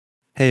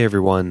Hey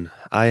everyone,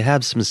 I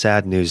have some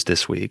sad news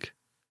this week.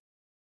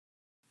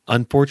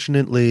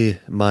 Unfortunately,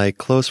 my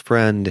close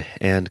friend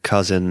and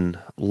cousin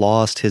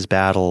lost his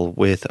battle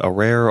with a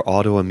rare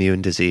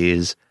autoimmune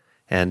disease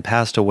and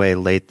passed away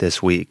late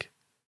this week.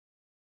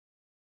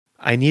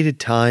 I needed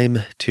time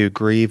to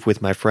grieve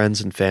with my friends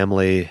and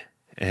family,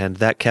 and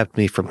that kept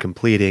me from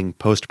completing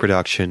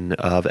post-production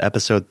of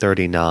episode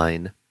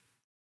 39.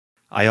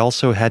 I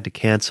also had to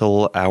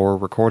cancel our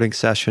recording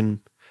session,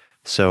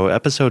 so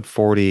episode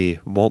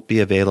 40 won't be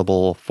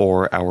available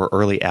for our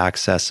early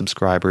access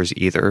subscribers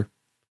either.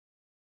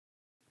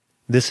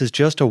 This is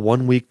just a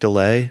 1-week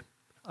delay.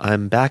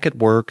 I'm back at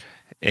work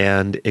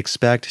and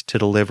expect to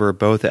deliver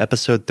both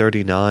episode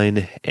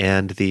 39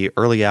 and the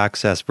early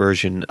access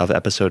version of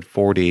episode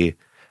 40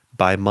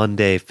 by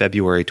Monday,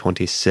 February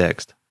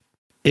 26th.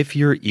 If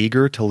you're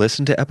eager to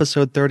listen to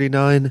episode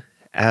 39,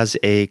 as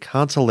a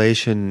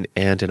consolation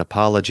and an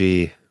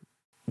apology,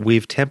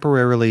 we've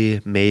temporarily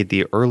made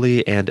the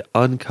early and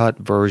uncut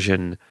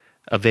version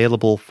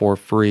available for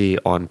free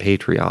on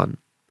Patreon.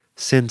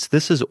 Since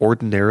this is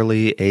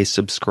ordinarily a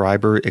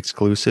subscriber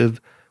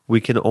exclusive,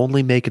 we can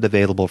only make it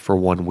available for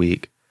 1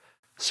 week.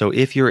 So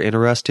if you're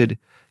interested,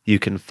 you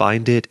can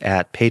find it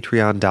at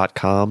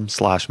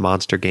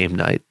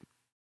patreon.com/monstergamenight.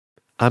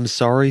 I'm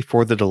sorry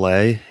for the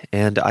delay,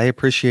 and I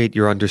appreciate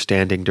your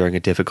understanding during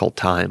a difficult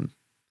time.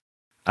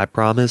 I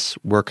promise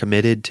we're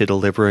committed to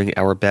delivering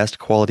our best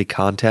quality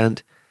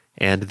content,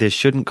 and this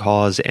shouldn't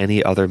cause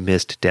any other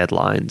missed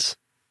deadlines.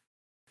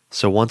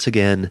 So once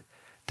again,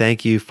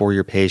 thank you for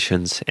your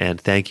patience, and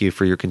thank you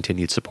for your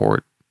continued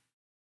support.